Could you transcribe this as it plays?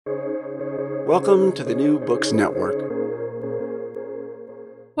Welcome to the New Books Network.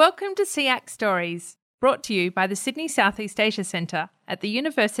 Welcome to SEAC Stories, brought to you by the Sydney Southeast Asia Centre at the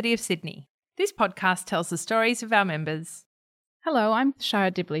University of Sydney. This podcast tells the stories of our members. Hello, I'm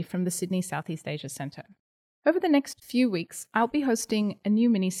Shara Dibley from the Sydney Southeast Asia Centre. Over the next few weeks, I'll be hosting a new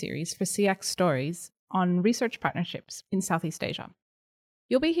mini-series for SEAC Stories on research partnerships in Southeast Asia.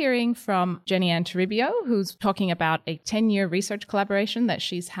 You'll be hearing from Jenny-Ann Toribio, who's talking about a 10-year research collaboration that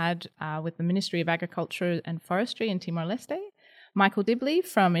she's had with the Ministry of Agriculture and Forestry in Timor-Leste. Michael Dibley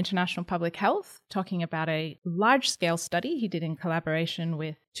from International Public Health, talking about a large-scale study he did in collaboration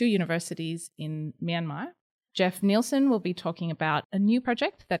with 2 universities in Myanmar. Jeff Nielsen will be talking about a new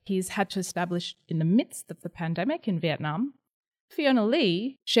project that he's had to establish in the midst of the pandemic in Vietnam. Fiona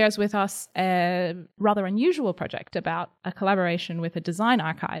Lee shares with us a rather unusual project about a collaboration with a design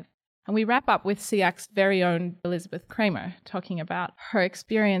archive. And we wrap up with SEAC's very own Elizabeth Kramer, talking about her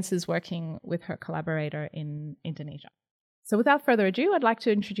experiences working with her collaborator in Indonesia. So without further ado, I'd like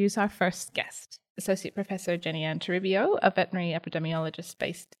to introduce our first guest, Associate Professor Jenny-Ann Toribio, a veterinary epidemiologist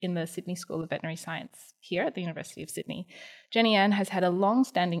based in the Sydney School of Veterinary Science here at the University of Sydney. Jenny-Ann has had a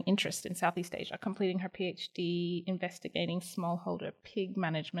long-standing interest in Southeast Asia, completing her PhD investigating smallholder pig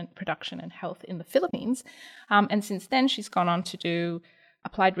management, production and health in the Philippines. And since then, she's gone on to do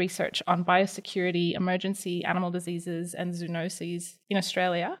applied research on biosecurity, emergency animal diseases and zoonoses in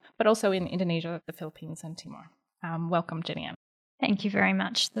Australia, but also in Indonesia, the Philippines and Timor. Welcome, Jenny-Ann. Thank you very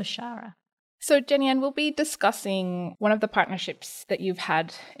much, Shara. So, Jenny-Ann, we'll be discussing one of the partnerships that you've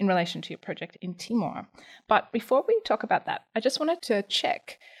had in relation to your project in Timor. But before we talk about that, I just wanted to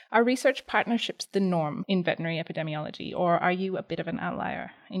check, are research partnerships the norm in veterinary epidemiology, or are you a bit of an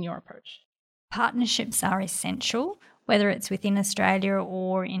outlier in your approach? Partnerships are essential, whether it's within Australia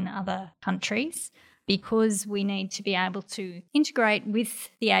or in other countries, because we need to be able to integrate with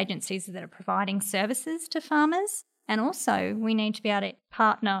the agencies that are providing services to farmers. And also, we need to be able to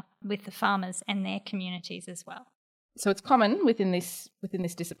partner with the farmers and their communities as well. So it's common within this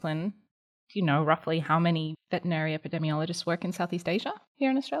discipline. Do you know roughly how many veterinary epidemiologists work in Southeast Asia here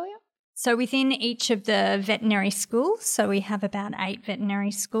in Australia? So within each of the veterinary schools, so we have about 8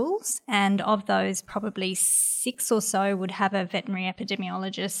 veterinary schools, and of those, probably 6 or so would have a veterinary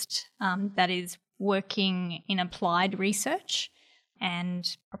epidemiologist that is working in applied research.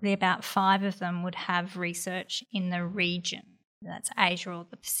 And probably about 5 of them would have research in the region. That's Asia or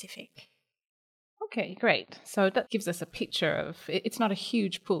the Pacific. Okay, great. So that gives us a picture of, it's not a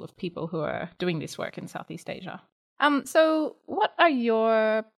huge pool of people who are doing this work in Southeast Asia. So what are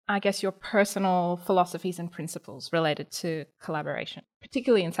your personal philosophies and principles related to collaboration,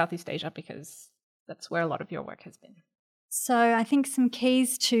 particularly in Southeast Asia, because that's where a lot of your work has been? So I think some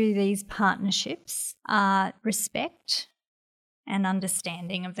keys to these partnerships are respect and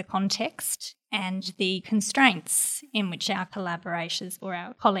understanding of the context and the constraints in which our collaborators or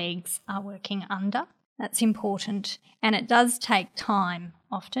our colleagues are working under. That's important. And it does take time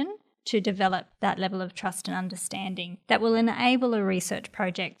often to develop that level of trust and understanding that will enable a research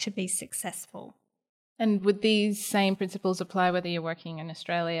project to be successful. And would these same principles apply whether you're working in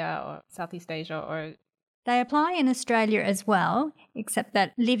Australia or Southeast Asia or? They apply in Australia as well, except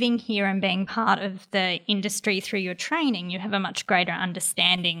that living here and being part of the industry through your training, you have a much greater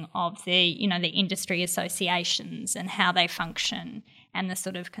understanding of the industry associations and how they function and the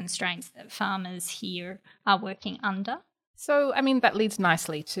sort of constraints that farmers here are working under. So, that leads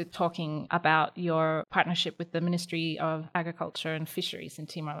nicely to talking about your partnership with the Ministry of Agriculture and Fisheries in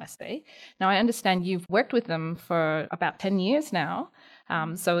Timor-Leste. Now, I understand you've worked with them for about 10 years now.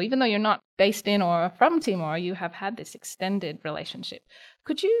 So even though you're not based in or from Timor, you have had this extended relationship.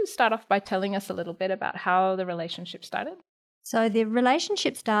 Could you start off by telling us a little bit about how the relationship started? So the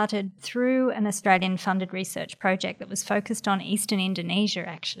relationship started through an Australian-funded research project that was focused on eastern Indonesia,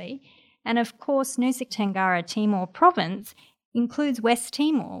 actually. And of course, Nusa Tenggara Timor province includes West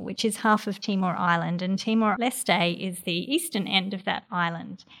Timor, which is half of Timor Island, and Timor-Leste is the eastern end of that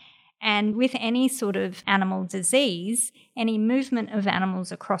island. And with any sort of animal disease, any movement of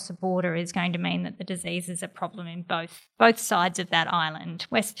animals across a border is going to mean that the disease is a problem in both sides of that island,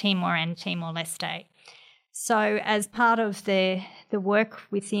 West Timor and Timor-Leste. So as part of the work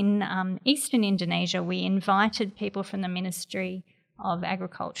within eastern Indonesia, we invited people from the Ministry of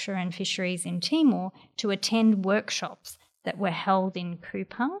Agriculture and Fisheries in Timor to attend workshops that were held in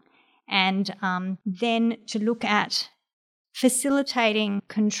Kupang, and then to look at facilitating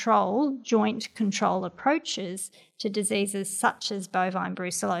joint control approaches to diseases such as bovine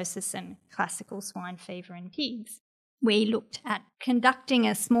brucellosis and classical swine fever in pigs. We looked at conducting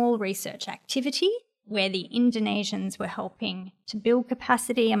a small research activity where the Indonesians were helping to build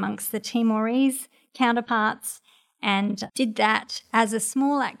capacity amongst the Timorese counterparts, and did that as a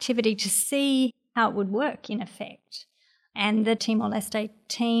small activity to see how it would work in effect. And the Timor-Leste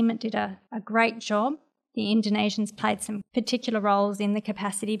team did a great job. The Indonesians played some particular roles in the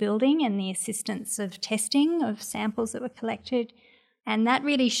capacity building and the assistance of testing of samples that were collected. And that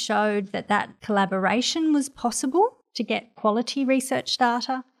really showed that collaboration was possible to get quality research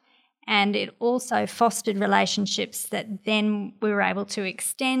data. And it also fostered relationships that then we were able to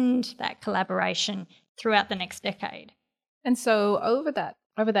extend that collaboration throughout the next decade. And so over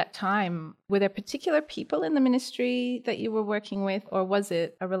that time, were there particular people in the ministry that you were working with, or was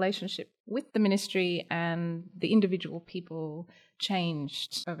it a relationship with the ministry and the individual people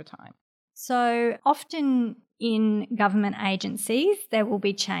changed over time? So often in government agencies, there will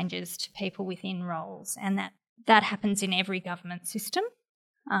be changes to people within roles, and that happens in every government system.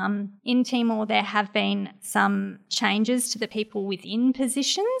 In Timor, there have been some changes to the people within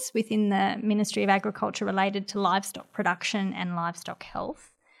positions within the Ministry of Agriculture related to livestock production and livestock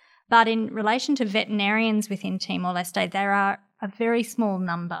health. But in relation to veterinarians within Timor-Leste, there are a very small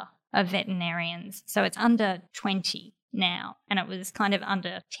number of veterinarians. So it's under 20 now, and it was kind of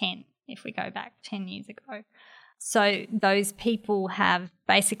under 10 if we go back 10 years ago. So those people have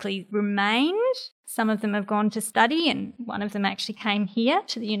basically remained. Some of them have gone to study, and one of them actually came here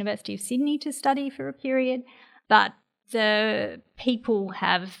to the University of Sydney to study for a period. But the people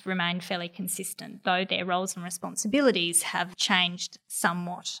have remained fairly consistent, though their roles and responsibilities have changed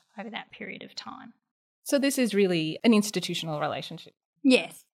somewhat over that period of time. So this is really an institutional relationship.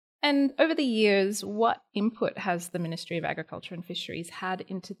 Yes. And over the years, what input has the Ministry of Agriculture and Fisheries had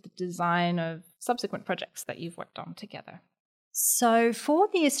into the design of subsequent projects that you've worked on together? So for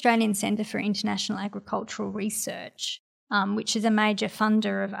the Australian Centre for International Agricultural Research, which is a major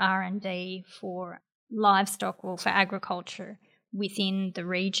funder of R&D for livestock or for agriculture within the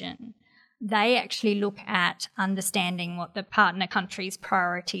region, they actually look at understanding what the partner countries'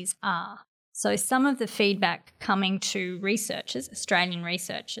 priorities are. So some of the feedback coming to researchers, Australian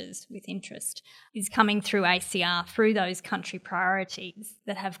researchers with interest, is coming through ACR, through those country priorities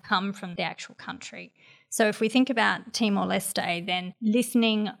that have come from the actual country. So if we think about Timor-Leste, then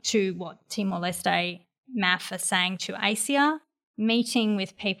listening to what Timor-Leste MAF are saying to ACR, meeting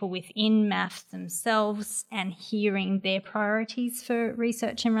with people within MAF themselves and hearing their priorities for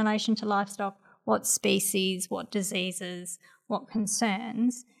research in relation to livestock, what species, what diseases, what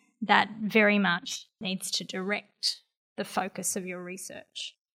concerns, that very much needs to direct the focus of your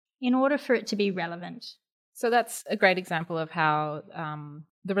research in order for it to be relevant. So that's a great example of how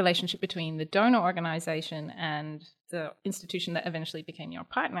the relationship between the donor organisation and the institution that eventually became your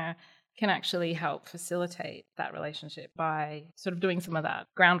partner can actually help facilitate that relationship by sort of doing some of that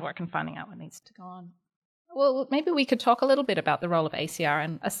groundwork and finding out what needs to go on. Well, maybe we could talk a little bit about the role of ACR,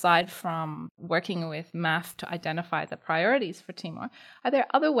 and aside from working with MAF to identify the priorities for Timor, are there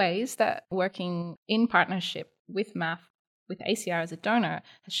other ways that working in partnership with MAF, with ACR as a donor,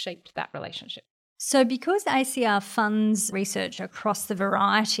 has shaped that relationship? So because ACR funds research across the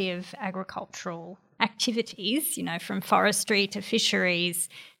variety of agricultural activities, from forestry to fisheries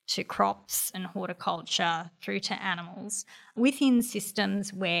to crops and horticulture through to animals, within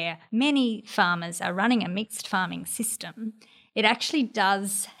systems where many farmers are running a mixed farming system, it actually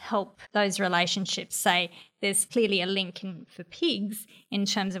does help those relationships. Say there's clearly a link for pigs in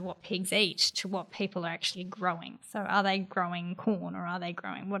terms of what pigs eat to what people are actually growing. So are they growing corn, or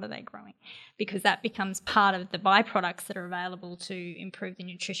what are they growing? Because that becomes part of the byproducts that are available to improve the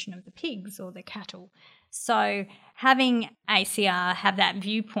nutrition of the pigs or the cattle. So having ACR have that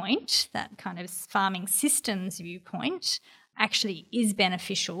viewpoint, that kind of farming systems viewpoint, actually is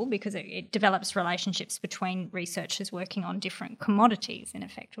beneficial because it develops relationships between researchers working on different commodities, in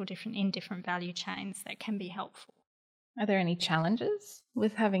effect, or in different value chains that can be helpful. Are there any challenges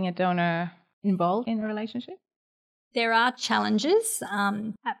with having a donor involved in a relationship? There are challenges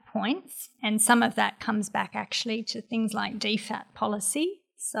at points, and some of that comes back actually to things like DFAT policy.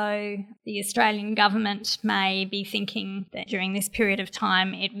 So the Australian government may be thinking that during this period of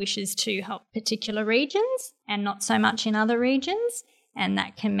time it wishes to help particular regions and not so much in other regions, and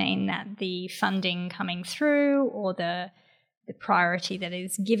that can mean that the funding coming through or the priority that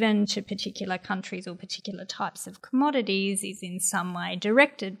is given to particular countries or particular types of commodities is in some way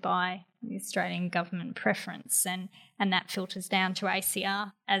directed by the Australian government preference, and that filters down to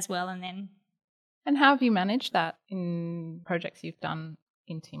ACR as well. And how have you managed that in projects you've done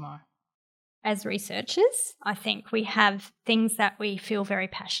in Timor? As researchers, I think we have things that we feel very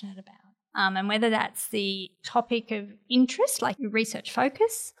passionate about. And whether that's the topic of interest, like your research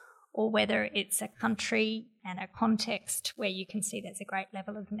focus, or whether it's a country and a context where you can see there's a great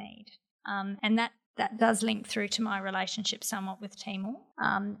level of need. And that does link through to my relationship somewhat with Timor,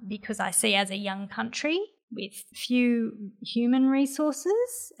 because I see as a young country with few human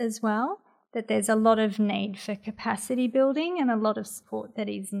resources as well, that there's a lot of need for capacity building and a lot of support that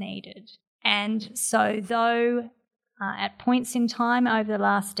is needed. And so though at points in time over the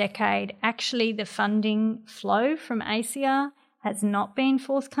last decade, actually the funding flow from ACR has not been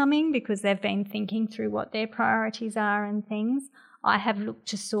forthcoming because they've been thinking through what their priorities are and things, I have looked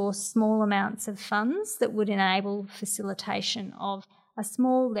to source small amounts of funds that would enable facilitation of a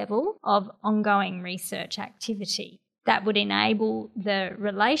small level of ongoing research activity that would enable the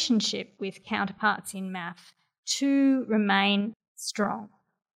relationship with counterparts in MAF to remain strong,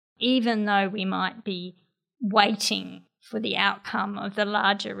 even though we might be waiting for the outcome of the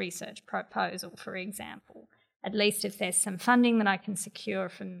larger research proposal, for example. At least if there's some funding that I can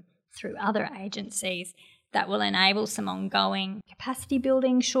secure through other agencies that will enable some ongoing capacity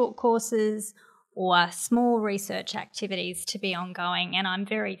building short courses or small research activities to be ongoing. And I'm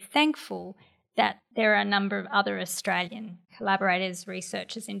very thankful that there are a number of other Australian collaborators,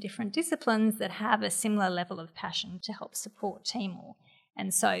 researchers in different disciplines that have a similar level of passion to help support Timor.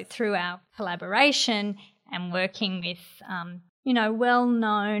 And so through our collaboration and working with,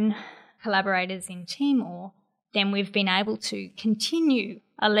 well-known collaborators in Timor, then we've been able to continue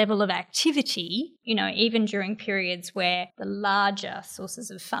a level of activity, even during periods where the larger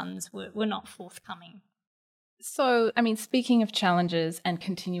sources of funds were not forthcoming. So, speaking of challenges and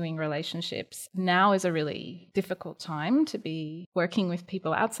continuing relationships, now is a really difficult time to be working with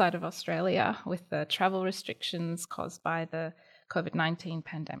people outside of Australia with the travel restrictions caused by the COVID-19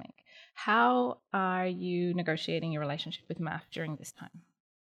 pandemic. How are you negotiating your relationship with MAF during this time?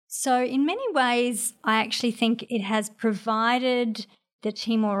 So in many ways, I actually think it has provided the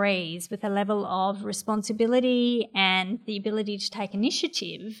Timorese with a level of responsibility and the ability to take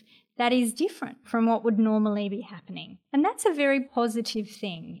initiative that is different from what would normally be happening. And that's a very positive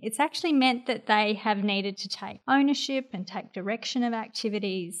thing. It's actually meant that they have needed to take ownership and take direction of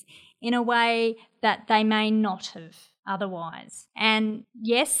activities in a way that they may not have otherwise. And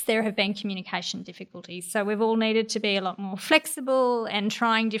yes, there have been communication difficulties. So we've all needed to be a lot more flexible and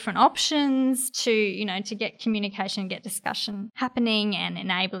trying different options to get communication, get discussion happening and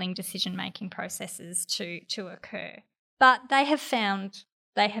enabling decision-making processes to occur. But they have found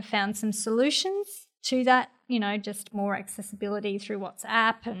some solutions to that, just more accessibility through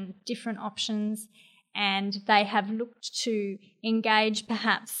WhatsApp and different options. And they have looked to engage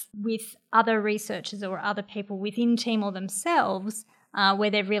perhaps with other researchers or other people within Timor themselves where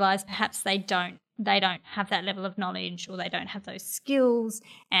they've realised perhaps they don't have that level of knowledge or they don't have those skills,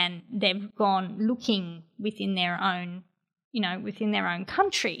 and they've gone looking within their own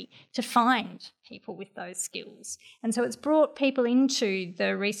country to find people with those skills. And so it's brought people into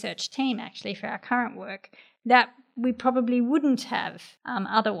the research team actually for our current work that we probably wouldn't have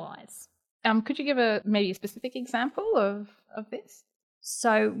otherwise. Could you give maybe a specific example of this?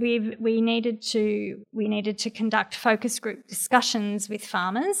 So we needed to conduct focus group discussions with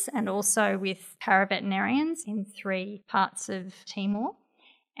farmers and also with paraveterinarians in 3 parts of Timor.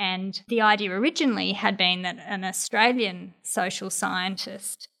 And the idea originally had been that an Australian social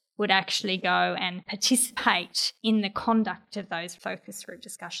scientist would actually go and participate in the conduct of those focus group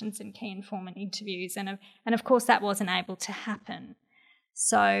discussions and key informant interviews. And of course that wasn't able to happen.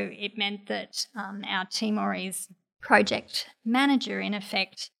 So it meant that our Timorese project manager, in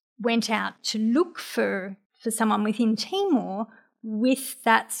effect, went out to look for someone within Timor with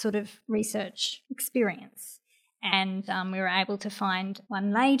that sort of research experience. And we were able to find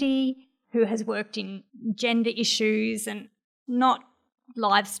one lady who has worked in gender issues and not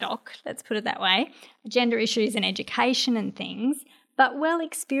livestock, let's put it that way, gender issues and education and things, but well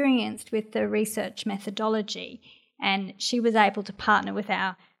experienced with the research methodology. And she was able to partner with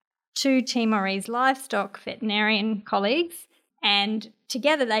our 2 Timorese livestock veterinarian colleagues, and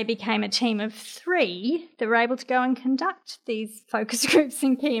together they became a team of 3 that were able to go and conduct these focus groups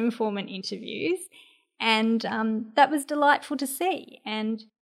and key informant interviews. And that was delightful to see. And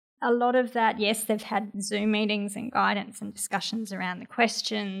a lot of that, yes, they've had Zoom meetings and guidance and discussions around the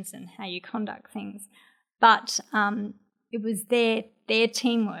questions and how you conduct things, but it was their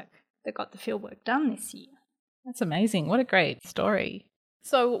teamwork that got the fieldwork done this year. That's amazing. What a great story.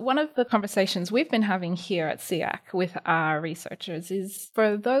 So one of the conversations we've been having here at SEAC with our researchers is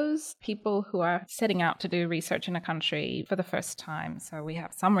for those people who are setting out to do research in a country for the first time. So we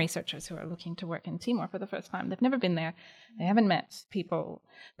have some researchers who are looking to work in Timor for the first time. They've never been there. They haven't met people,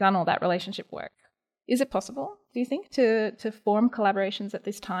 done all that relationship work. Is it possible, do you think, to form collaborations at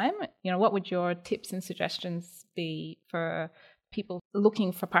this time? What would your tips and suggestions be for people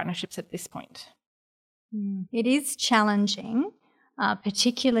looking for partnerships at this point? It is challenging,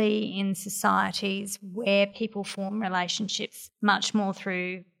 particularly in societies where people form relationships much more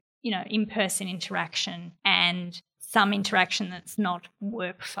through, in-person interaction and some interaction that's not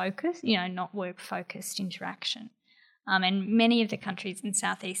work-focused, not work-focused interaction. And many of the countries in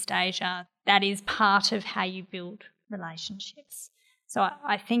Southeast Asia, that is part of how you build relationships. So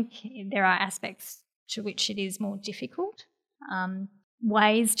I think there are aspects to which it is more difficult.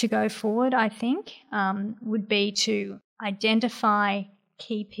 Ways to go forward, I think, would be to identify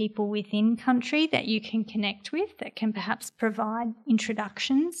key people within country that you can connect with that can perhaps provide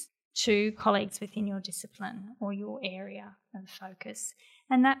introductions to colleagues within your discipline or your area of focus.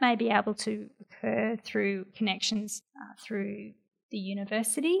 And that may be able to occur through connections through the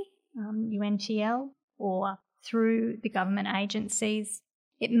university, UNTL, or through the government agencies.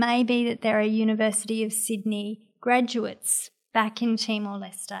 It may be that there are University of Sydney graduates back in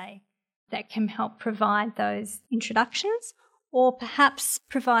Timor-Leste that can help provide those introductions, or perhaps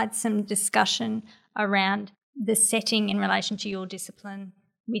provide some discussion around the setting in relation to your discipline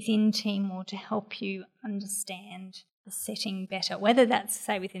within Timor to help you understand the setting better, whether that's,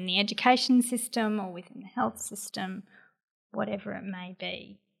 say, within the education system or within the health system, whatever it may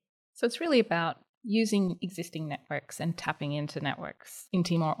be. So it's really about using existing networks and tapping into networks in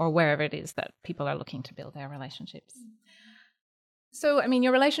Timor or wherever it is that people are looking to build their relationships. So,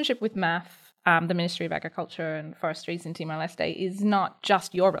 your relationship with MAF, the Ministry of Agriculture and Forestries in Timor-Leste, is not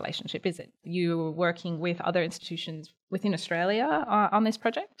just your relationship, is it? You're working with other institutions within Australia on this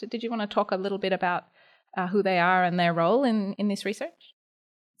project. Did you want to talk a little bit about who they are and their role in this research?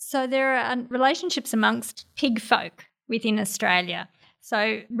 So there are relationships amongst pig folk within Australia.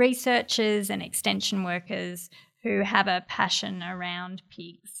 So researchers and extension workers who have a passion around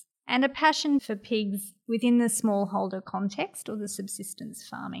pigs and a passion for pigs within the smallholder context or the subsistence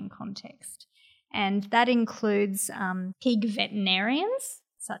farming context. And that includes pig veterinarians,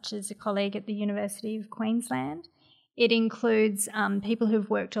 such as a colleague at the University of Queensland. It includes people who've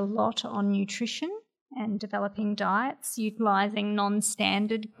worked a lot on nutrition and developing diets, utilising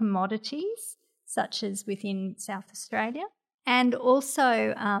non-standard commodities, such as within South Australia. And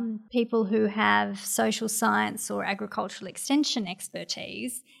also people who have social science or agricultural extension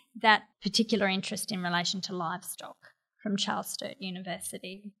expertise, that particular interest in relation to livestock from Charles Sturt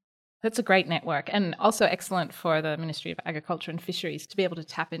University. That's a great network, and also excellent for the Ministry of Agriculture and Fisheries to be able to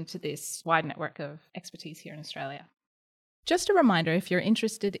tap into this wide network of expertise here in Australia. Just a reminder, if you're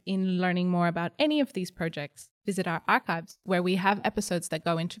interested in learning more about any of these projects, visit our archives where we have episodes that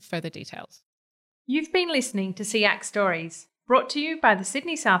go into further details. You've been listening to SEAC Stories, brought to you by the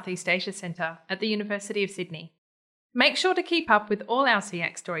Sydney Southeast Asia Centre at the University of Sydney. Make sure to keep up with all our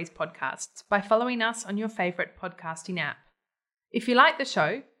SEAC Stories podcasts by following us on your favourite podcasting app. If you like the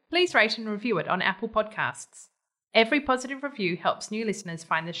show, please rate and review it on Apple Podcasts. Every positive review helps new listeners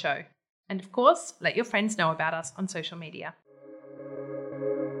find the show. And of course, let your friends know about us on social media.